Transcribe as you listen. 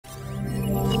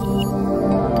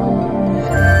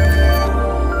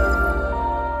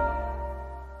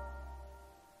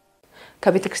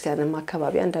ከቤተክርስቲያንም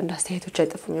አካባቢ አንዳንድ አስተያየቶች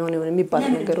አይጠፉም የሆነ የሚባሉ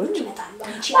ነገሮች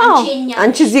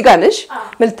አንቺ እዚህ ጋር ነሽ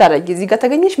ምን ልታረጊ እዚህ ጋር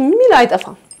ተገኘሽ ምን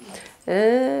አይጠፋም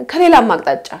ከሌላም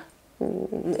አቅጣጫ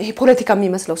ይሄ ፖለቲካ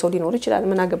የሚመስለው ሰው ሊኖር ይችላል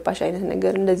ምን አገባሽ አይነት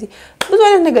ነገር እንደዚህ ብዙ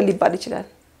አይነት ነገር ሊባል ይችላል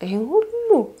ይሄ ሁሉ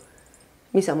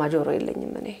ሚሰማ ጆሮ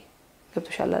የለኝም እኔ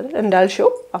ገብቶሻል አይደል እንዳልሽው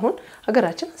አሁን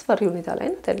ሀገራችን አስፈሪ ሁኔታ ላይ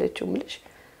ነው ያለችው ምልሽ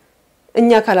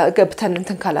እኛ ካላ ገብተን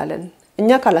እንትን ካላለን እኛ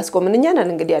ካላስቆምን እኛ ነን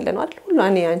እንግዲህ ያለ ነው አይደል ሁሉ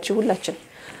እኔ አንቺ ሁላችን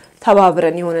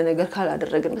ተባብረን የሆነ ነገር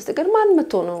ካላደረግን በስተቀር ማን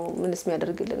መጥቶ ነው ምንስ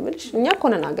የሚያደርግልን ምልሽ እኛ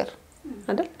ኮነን ሀገር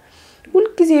አይደል ሁሉ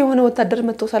ጊዜ የሆነ ወታደር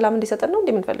መጥቶ ሰላም እንዲሰጠን ነው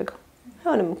እንደምንፈልገው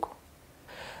አይሆንም እኮ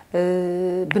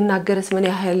ብናገርስ ምን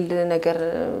ያህል ነገር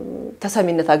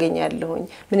ተሰሚነት አገኛለሁኝ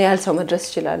ምን ያህል ሰው መድረስ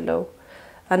ይችላልው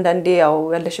አንዳንዴ ያው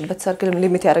ያለሽበት ሰርክልም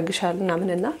ሊሚት ያደርግሻልና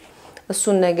ምንና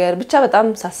እሱን ነገር ብቻ በጣም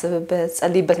ሳስብበት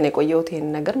ጸልይበት ነው የቆየሁት ይሄን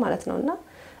ነገር ማለት ነውና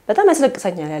በጣም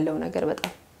ያስለቅሰኛል ያለው ነገር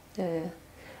በጣም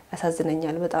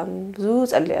ያሳዝነኛል በጣም ብዙ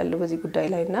ጸልያለሁ በዚህ ጉዳይ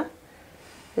ላይና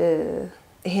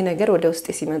ይሄ ነገር ወደ ውስጤ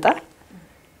ሲመጣ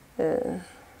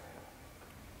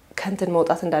ከንትን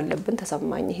መውጣት እንዳለብን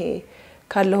ተሰማኝ ይሄ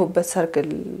ካለሁበት ሰርክል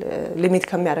ሊሚት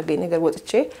ከሚያደርገኝ ነገር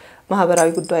ወጥቼ ማህበራዊ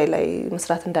ጉዳይ ላይ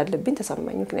መስራት እንዳለብኝ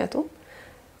ተሰማኝ ምክንያቱም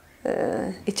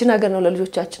እቺን ሀገር ነው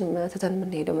ለልጆቻችን ተተን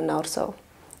ምን ሄደው እናወርሰው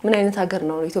ምን አይነት ሀገር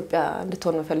ነው ኢትዮጵያ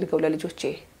እንድትሆን መፈልገው ለልጆቼ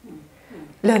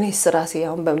ለኔስ ራሴ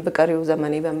አሁን በቀሪው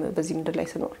ዘመኔ በዚህ ምድር ላይ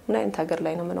ስኖር ምን አይነት ሀገር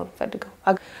ላይ ነው መኖር ፈልገው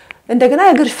እንደገና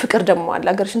ሀገርሽ ፍቅር ደሞ አለ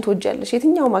ሀገርሽን ትወጃለሽ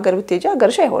የትኛው ሀገር ብትሄጂ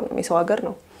ሀገርሽ አይሆንም የሰው ሀገር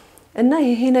ነው እና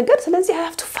ይሄ ነገር ስለዚህ I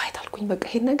have to fight አልኩኝ በቃ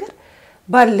ይሄ ነገር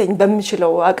ባለኝ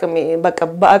በሚችለው አቅሜ በቃ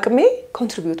በአቅሜ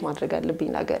ኮንትሪቢዩት ማድረግ አለብኝ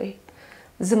ለሀገሬ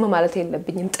ዝም ማለት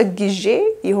የለብኝም ጥግጄ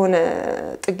የሆነ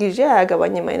ጥግጄ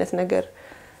አያገባኝም አይነት ነገር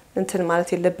እንትን ማለት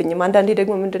የለብኝም አንዳንዴ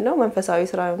ደግሞ ምንድነው መንፈሳዊ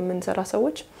ስራ የምንሰራ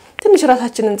ሰዎች ትንሽ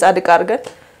ራሳችንን ጻድቅ አድርገን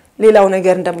ሌላው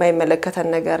ነገር እንደማይመለከተን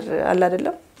ነገር አለ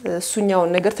አይደለም እሱኛው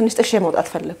ነገር ትንሽ ተሸ መውጣት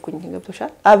ፈለኩኝ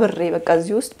ገብቶሻል አብሬ በቃ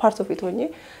እዚህ ውስጥ ፓርት ኦፍ ኢት ሆኜ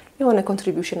የሆነ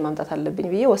ኮንትሪቢዩሽን ማምጣት አለብኝ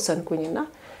ብዬ ወሰንኩኝና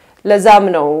ለዛም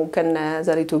ነው ከነ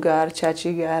ዘሪቱ ጋር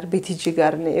ቻቺ ጋር ቤቲጂ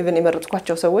ጋር ኢቭን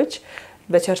የመረጥኳቸው ሰዎች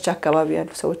በቸርች አካባቢ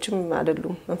ያሉ ሰዎችም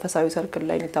አይደሉም መንፈሳዊ ሰርክል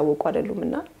ላይ የሚታወቁ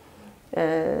አይደሉምና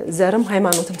ዘርም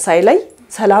ሃይማኖትም ሳይላይ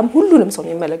ሰላም ሁሉንም ሰው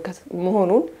የሚመለከት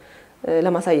መሆኑን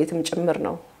ለማሳየትም ጭምር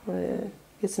ነው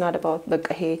it's not about በቃ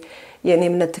ይሄ የኔ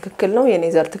እምነት ትክክል ነው የኔ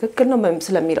ዘር ትክክል ነው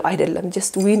ስለሚለው አይደለም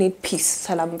just we need peace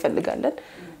ሰላም እንፈልጋለን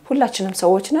ሁላችንም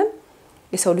ሰዎች ነን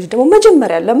የሰው ልጅ ደግሞ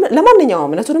መጀመሪያ ለማንኛውም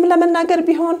እምነቱንም ለመናገር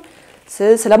ቢሆን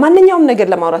ስለማንኛውም ነገር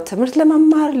ለማውራት ትምህርት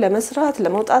ለመማር ለመስራት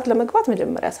ለመውጣት ለመግባት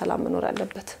መጀመሪያ ሰላም መኖር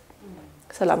አለበት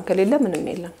ሰላም ከሌለ ምንም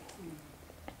የለም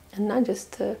እና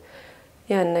just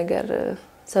ያን ነገር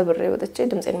ሰብሬ ወጥቼ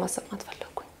ድምጼን ማሰማት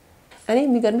ፈለኩኝ እኔ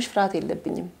የሚገርምሽ ፍርሃት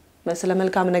የለብኝም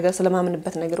ስለመልካም ነገር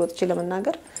ስለማምንበት ነገር ወጥቼ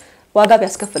ለመናገር ዋጋ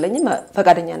ቢያስከፍለኝም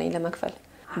ፈቃደኛ ነኝ ለመክፈል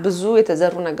ብዙ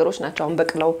የተዘሩ ነገሮች ናቸው አሁን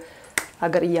በቅለው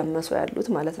ሀገር ያመሱ ያሉት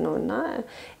ማለት ነውና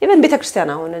ኢቭን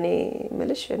ቤተክርስቲያን አሁን እኔ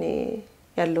ምልሽ እኔ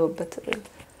ያለውበት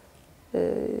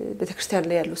ቤተክርስቲያን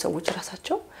ላይ ያሉ ሰዎች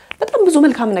ራሳቸው በጣም ብዙ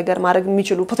መልካም ነገር ማድረግ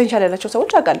የሚችሉ ፖቴንሻል ያላቸው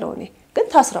ሰዎች አቃለው እኔ ግን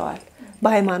ታስረዋል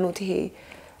በሃይማኖት ይሄ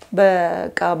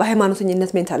በቃ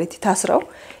በሃይማኖተኝነት ሜንታሊቲ ታስረው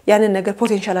ያንን ነገር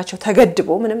ፖቴንሻላቸው ተገድቦ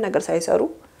ምንም ነገር ሳይሰሩ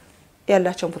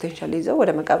ያላቸው ፖቴንሻል ይዘው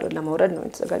ወደ መቃብር ለማውረድ ነው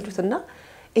የተዘጋጁትና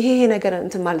ይሄ ነገር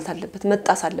እንትን ማለት አለበት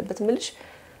መጣስ አለበት ምልሽ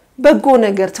በጎ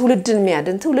ነገር ትውልድን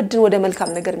የሚያድን ትውልድን ወደ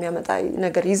መልካም ነገር የሚያመጣ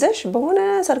ነገር ይዘሽ በሆነ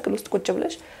ሰርክል ውስጥ ቁጭ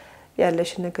ብለሽ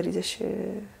ያለሽ ነገር ይዘሽ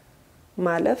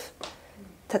ማለፍ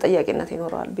ተጠያቂነት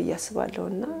ይኖራል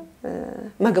በያስባለውና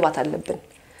መግባት አለብን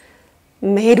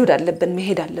መሄድ አለብን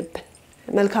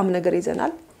መልካም ነገር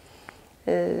ይዘናል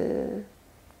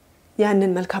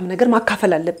ያንን መልካም ነገር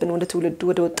ማካፈል አለብን ወደ ትውልድ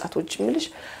ወደ ወጣቶች ምልሽ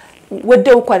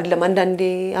ወደው እኮ አይደለም አንዳንዴ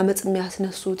አመጽ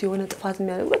የሚያስነሱት የሆነ ጥፋት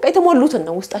የሚያደርጉ በቃ የተሞሉት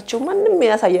ነው ውስጣቸው ማንንም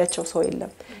ያሳያቸው ሰው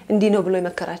የለም እንዲ ነው ብሎ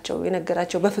የመከራቸው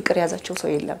የነገራቸው በፍቅር ያዛቸው ሰው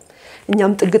የለም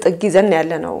እኛም ጥግ ይዘን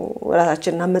ያለ ነው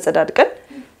ራሳችንን አመጸዳድቀን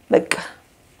በቃ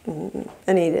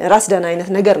እኔ ራስ ደና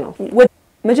አይነት ነገር ነው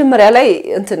መጀመሪያ ላይ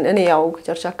እንትን እኔ ያው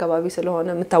ቸርች አካባቢ ስለሆነ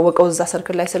መታወቀው እዛ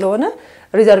ሰርክል ላይ ስለሆነ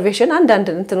ሪዘርቬሽን አንዳንድ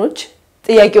እንትኖች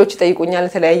ጥያቄዎች ይጠይቁኛል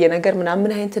ተለያየ ነገር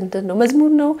ምናምን አይነት እንትን ነው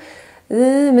መዝሙር ነው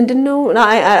ምንድነው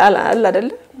አላ አይደል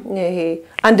ይሄ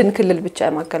አንድን ክልል ብቻ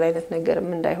የማከለ አይነት ነገርም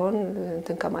እንዳይሆን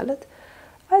እንትን ከማለት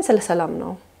አይ ሰላም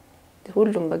ነው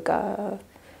ሁሉም በቃ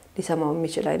ሊሰማው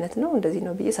የሚችል አይነት ነው እንደዚህ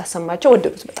ነው ብዬ ሳሰማቸው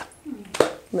ወደዱት በጣም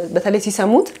በተለይ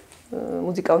ሲሰሙት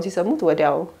ሙዚቃውን ሲሰሙት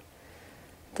ወዲያው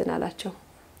ተናላቸው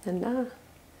እና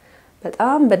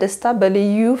በጣም በደስታ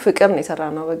በልዩ ፍቅር ነው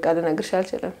የሰራነው በቃ ለነግርሽ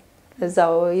አልችልም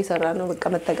እዛው የሰራነው በቃ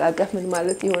መተጋገፍ ምን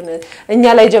ማለት ይሆነ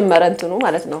እኛ ላይ ጀመረ እንትኑ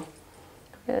ማለት ነው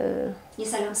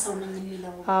የሰላም ሰው ነኝ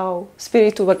የሚለው አው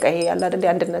ስፒሪቱ በቃ ይሄ ያለ አይደል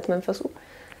አንድነት መንፈሱ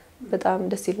በጣም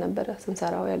ደስ ይል ነበር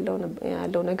ስንሰራው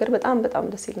ያለው ነገር በጣም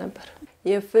ደስ ይል ነበር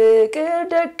የፍቅር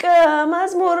ደቀ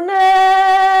መዝሙር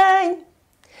ነኝ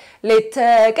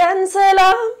ለተቀን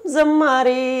ሰላም ዘማሪ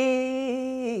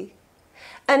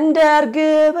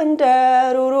እንደርግብ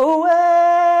እንደሩሩ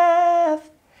ወፍ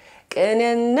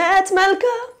ቅንነት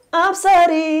መልካም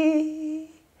አብሳሪ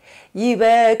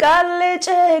ይበቃል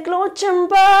ጭቅሎች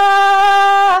እንባ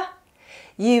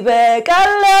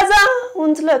ይበቃል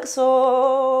አዛውንት ለቅሶ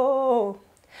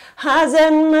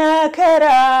ሐዘን መከራ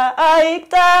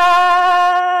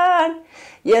አይቅጣን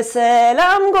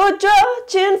የሰላም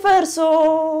ጎጆችን ፈርሶ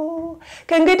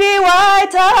ከእንግዲህ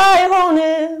ዋይታ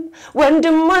አይሆንም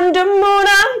ወንድም ወንድሙን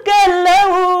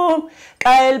አገለውም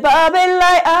ቃል ባቤል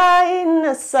ላይ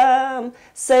አይነሳም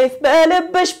ሰይፍ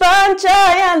በልብሽ ባንቻ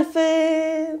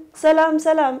ያልፍም ሰላም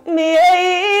ሰላም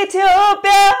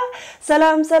የኢትዮጵያ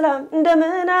ሰላም ሰላም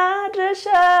እንደምን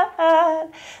አድረሻል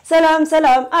ሰላም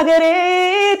ሰላም አገሬ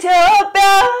ኢትዮጵያ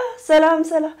ሰላም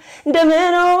ሰላም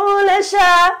እንደምን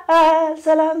ውለሻል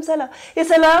ሰላም ሰላም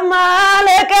የሰላም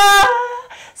አለቃ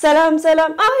ሰላም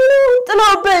ሰላም አይኑን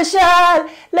ጥሎብሻል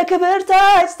ለክብር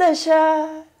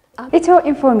ታጭተሻል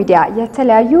EthioInfo Media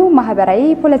የተለያዩ ማህበራዊ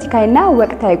ፖለቲካዊና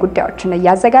ወቅታዊ ጉዳዮችን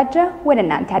ያዘጋጀ ወደ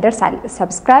እናንተ ያደርሳል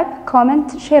ሰብስክራይብ ኮሜንት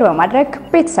ሼር በማድረግ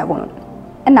ቤተሰቡን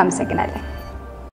እናመሰግናለን